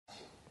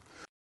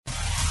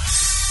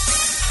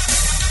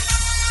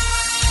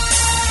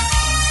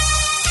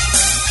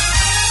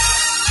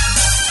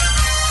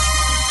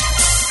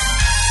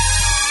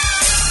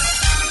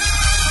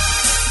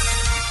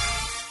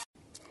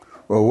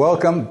Well,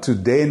 welcome to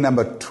day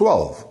number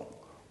 12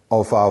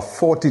 of our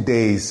 40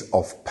 days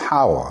of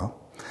power.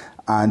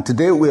 And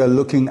today we are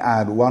looking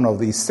at one of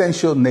the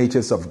essential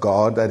natures of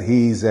God, that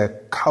He is a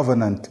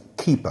covenant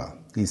keeper.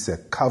 He's a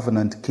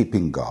covenant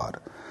keeping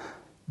God.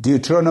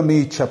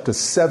 Deuteronomy chapter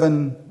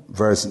 7,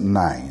 verse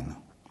 9.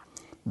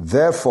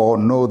 Therefore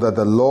know that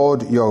the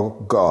Lord your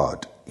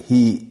God,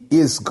 He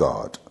is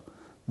God,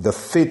 the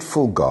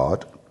faithful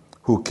God,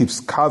 who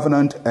keeps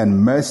covenant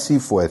and mercy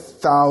for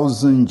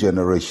 1,000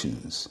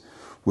 generations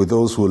with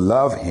those who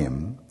love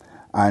Him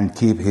and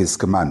keep His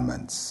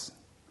commandments.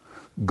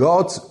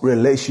 God's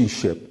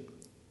relationship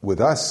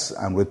with us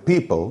and with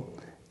people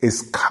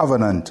is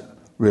covenant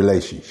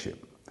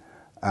relationship.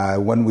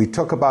 When we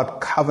talk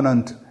about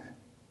covenant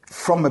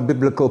from a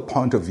biblical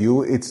point of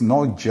view, it's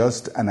not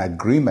just an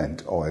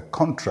agreement or a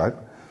contract,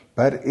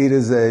 but it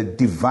is a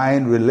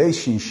divine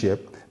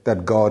relationship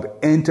that God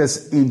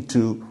enters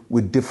into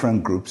with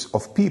different groups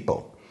of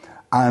people.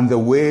 And the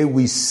way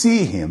we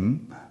see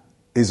Him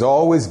is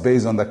always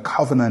based on the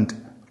covenant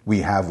we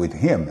have with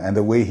Him. And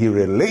the way He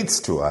relates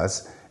to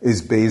us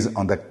is based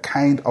on the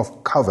kind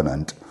of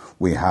covenant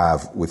we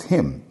have with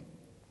Him.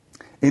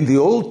 In the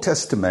Old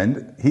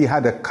Testament, He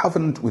had a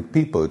covenant with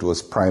people. It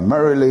was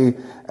primarily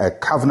a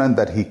covenant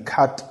that He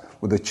cut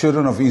with the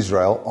children of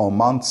Israel on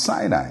Mount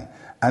Sinai.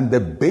 And the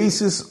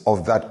basis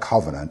of that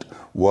covenant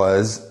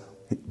was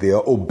their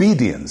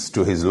obedience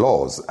to His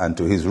laws and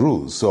to His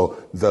rules.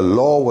 So the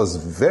law was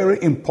very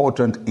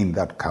important in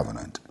that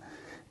covenant.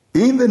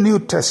 In the New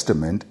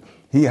Testament,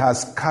 He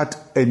has cut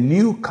a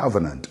new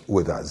covenant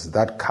with us.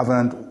 That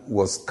covenant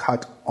was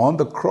cut on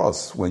the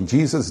cross when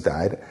Jesus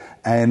died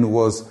and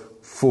was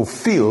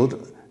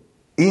fulfilled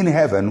in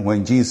heaven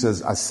when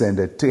Jesus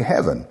ascended to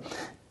heaven.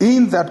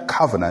 In that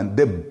covenant,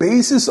 the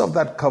basis of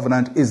that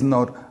covenant is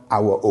not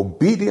our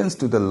obedience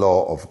to the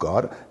law of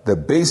God. The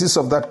basis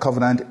of that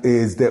covenant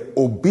is the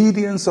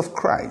obedience of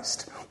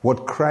Christ.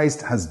 What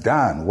Christ has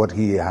done, what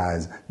He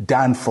has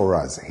done for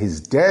us. His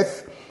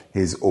death,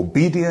 His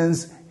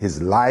obedience,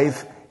 His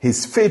life,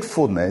 His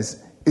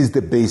faithfulness is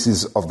the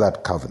basis of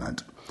that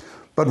covenant.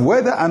 But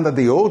whether under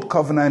the old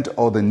covenant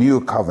or the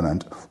new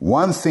covenant,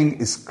 one thing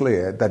is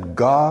clear, that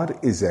God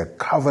is a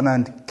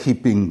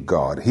covenant-keeping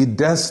God. He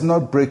does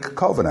not break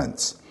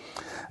covenants.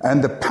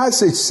 And the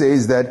passage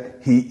says that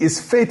He is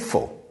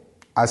faithful.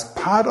 As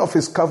part of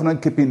His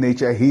covenant-keeping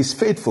nature, He is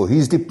faithful. He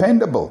is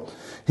dependable.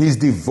 He is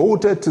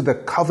devoted to the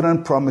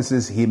covenant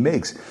promises He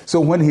makes.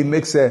 So when He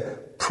makes a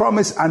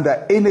promise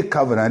under any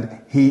covenant,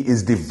 He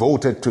is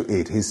devoted to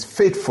it. He's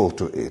faithful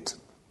to it.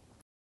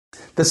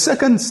 The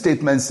second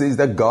statement says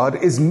that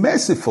God is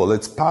merciful.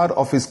 It's part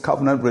of His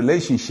covenant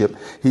relationship.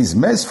 He's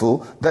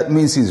merciful. That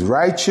means He's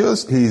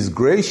righteous, He's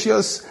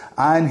gracious,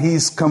 and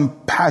He's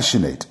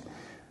compassionate.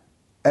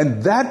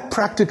 And that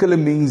practically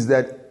means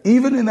that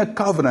even in a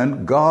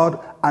covenant, God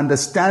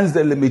understands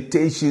the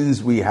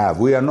limitations we have.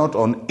 We are not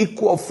on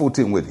equal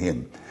footing with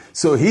Him.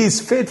 So He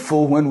is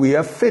faithful when we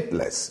are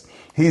faithless.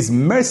 He's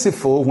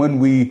merciful when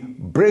we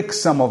break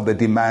some of the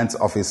demands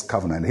of His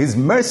covenant. His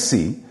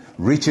mercy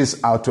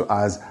reaches out to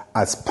us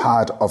as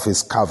part of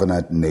His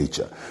covenant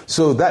nature.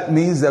 So that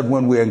means that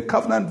when we're in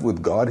covenant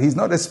with God, He's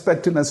not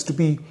expecting us to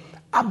be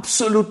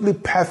absolutely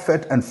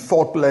perfect and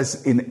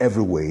faultless in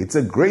every way. It's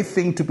a great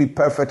thing to be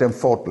perfect and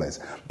faultless,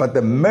 but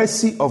the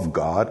mercy of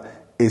God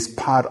is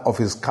part of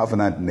His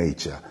covenant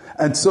nature.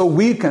 And so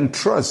we can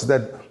trust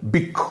that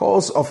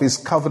because of His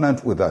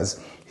covenant with us,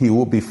 He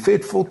will be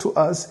faithful to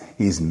us,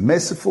 He's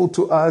merciful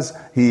to us,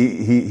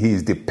 He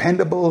is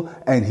dependable,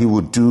 and He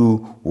will do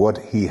what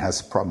He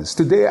has promised.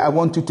 Today, I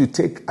want you to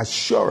take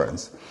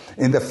assurance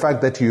in the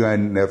fact that you are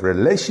in a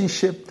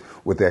relationship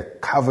with a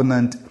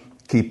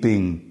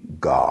covenant-keeping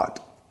God.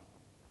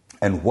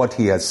 And what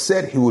He has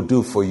said He will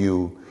do for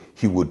you,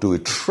 He will do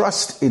it.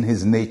 Trust in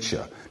His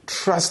nature,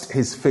 trust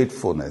His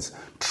faithfulness,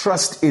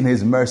 trust in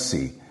His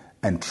mercy,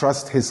 and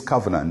trust His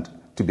covenant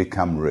to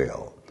become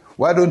real.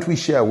 Why don't we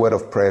share a word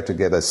of prayer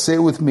together? Say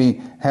with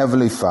me,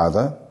 Heavenly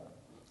Father,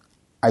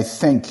 I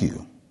thank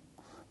You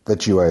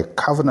that You are a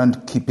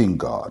covenant-keeping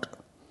God.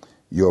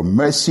 Your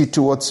mercy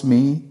towards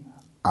me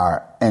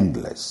are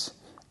endless,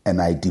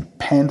 and I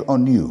depend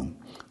on You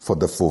for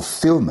the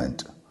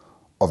fulfillment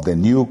of the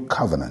new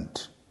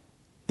covenant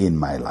in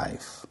my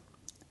life.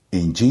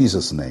 In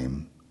Jesus'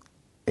 name,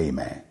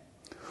 amen.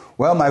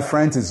 Well, my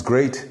friends, it's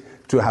great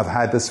to have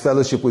had this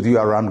fellowship with you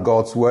around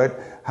God's Word.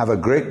 Have a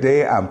great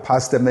day. I'm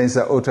Pastor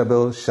Mensa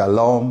Otabil.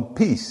 Shalom,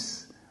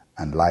 peace,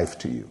 and life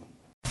to you.